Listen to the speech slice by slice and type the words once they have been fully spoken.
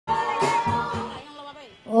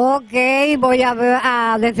Ok, voy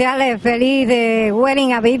a desearle feliz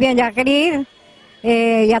wedding a Vivian y a Chris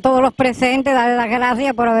y a todos los presentes, darle las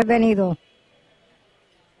gracias por haber venido.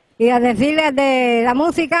 Y a decirles de la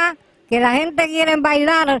música que la gente quiere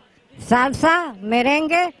bailar salsa,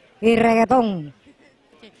 merengue y reggaetón.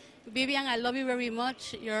 Vivian, I love you very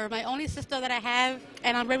much. You're my only sister that I have,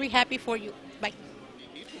 and I'm very happy for you. Bye.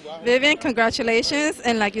 Vivian, congratulations.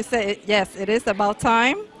 And like you said, yes, it is about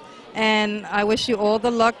time. And I wish you all the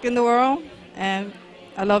luck in the world. And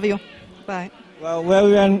I love you. Bye. Well,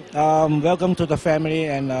 Vivian, welcome to the family,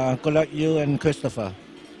 and good luck you and Christopher.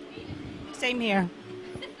 Same here.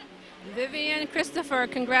 Vivian, Christopher,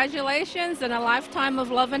 congratulations and a lifetime of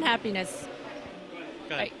love and happiness.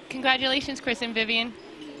 Right. Congratulations, Chris and Vivian.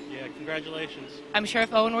 Yeah, congratulations. I'm sure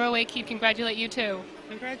if Owen were awake, he'd congratulate you too.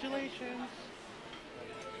 Congratulations.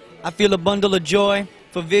 I feel a bundle of joy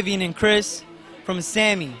for Vivian and Chris from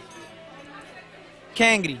Sammy.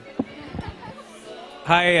 Kangri.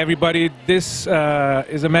 Hi everybody, this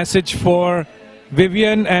is a message for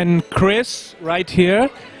Vivian and Chris right here,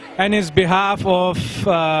 and his behalf of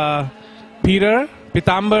Peter,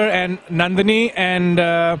 Pitambar and Nandini, and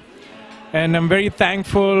I'm very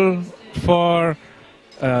thankful for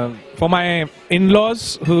my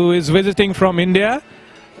in-laws who is visiting from India,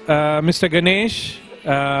 Mr. Ganesh,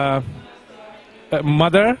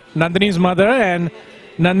 mother, Nandini's mother, and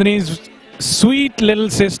Nandini's sweet little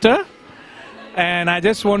sister. And I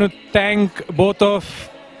just want to thank both of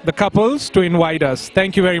the couples to invite us.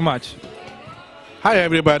 Thank you very much. Hi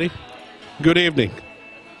everybody, good evening.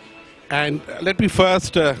 And let me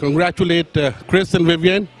first congratulate Chris and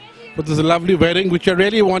Vivian for this lovely wedding, which I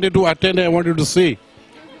really wanted to attend and I wanted to see.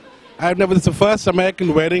 This is the first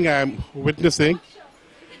American wedding I'm witnessing.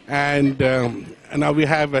 And now we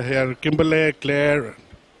have here Kimberly, Claire,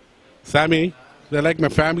 Sammy. They're like my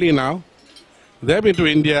family now. They've been to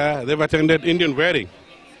India, they've attended Indian wedding.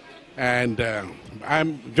 And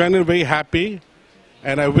I'm genuinely very happy,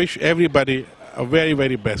 and I wish everybody a very,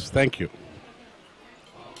 very best. Thank you.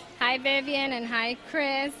 Hi Vivian and hi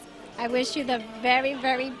Chris. I wish you the very,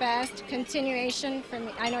 very best continuation from,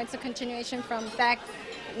 I know it's a continuation from back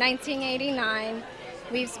 1989.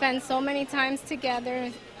 We've spent so many times together.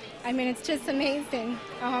 I mean, it's just amazing.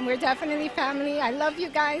 We're definitely family. I love you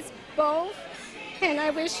guys both, and I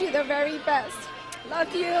wish you the very best.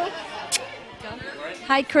 Love you.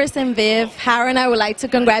 Hi, Chris and Viv. Hara and I would like to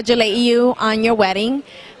congratulate you on your wedding.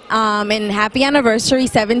 And happy anniversary.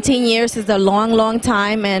 17 years is a long, long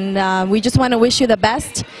time, and we just want to wish you the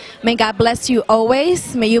best. May God bless you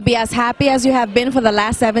always. May you be as happy as you have been for the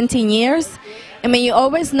last 17 years. And may you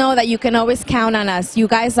always know that you can always count on us. You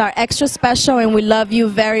guys are extra special, and we love you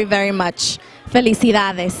very, very much.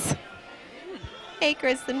 Felicidades. Hey,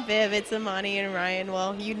 Chris and Viv, it's Imani and Ryan.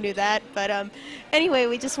 Well, you knew that, but anyway,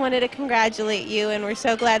 we just wanted to congratulate you, and we're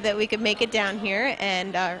so glad that we could make it down here,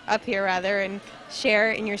 and up here rather, and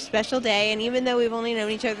share in your special day. And even though we've only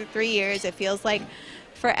known each other 3 years, it feels like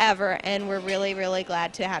forever, and we're really, really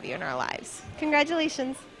glad to have you in our lives.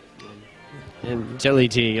 Congratulations. And Jolie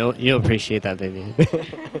G, you'll appreciate that, baby.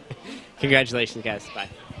 Congratulations, guys. Bye.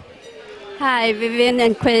 Hi, Vivian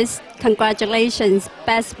and Chris. Congratulations.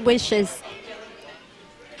 Best wishes.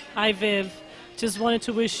 Hi, Viv. Just wanted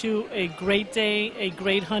to wish you a great day, a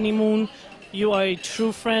great honeymoon. You are a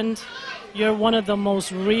true friend. You're one of the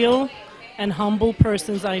most real and humble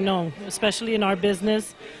persons I know, especially in our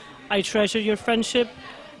business. I treasure your friendship,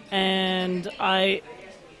 and I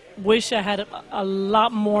wish I had a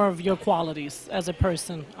lot more of your qualities as a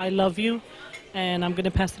person. I love you, and I'm going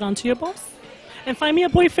to pass it on to your boss. And find me a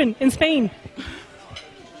boyfriend in Spain.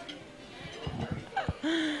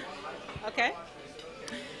 Okay.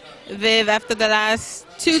 Viv, after the last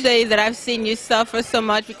 2 days that I've seen you suffer so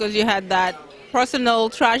much because you had that personal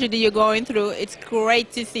tragedy you're going through, it's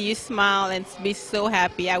great to see you smile and be so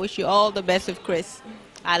happy. I wish you all the best with Chris.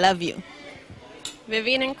 I love you.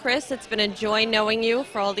 Vivian and Chris, it's been a joy knowing you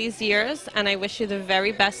for all these years, and I wish you the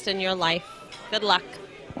very best in your life. Good luck.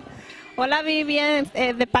 Hola Vivian,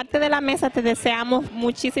 de parte de la mesa te deseamos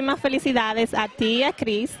muchísimas felicidades a ti y a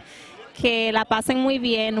Chris, que la pasen muy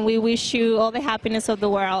bien. We wish you all the happiness of the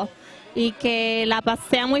world y que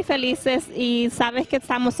sean muy felices, y sabes que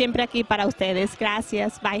estamos siempre aquí para ustedes.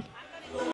 Gracias, bye.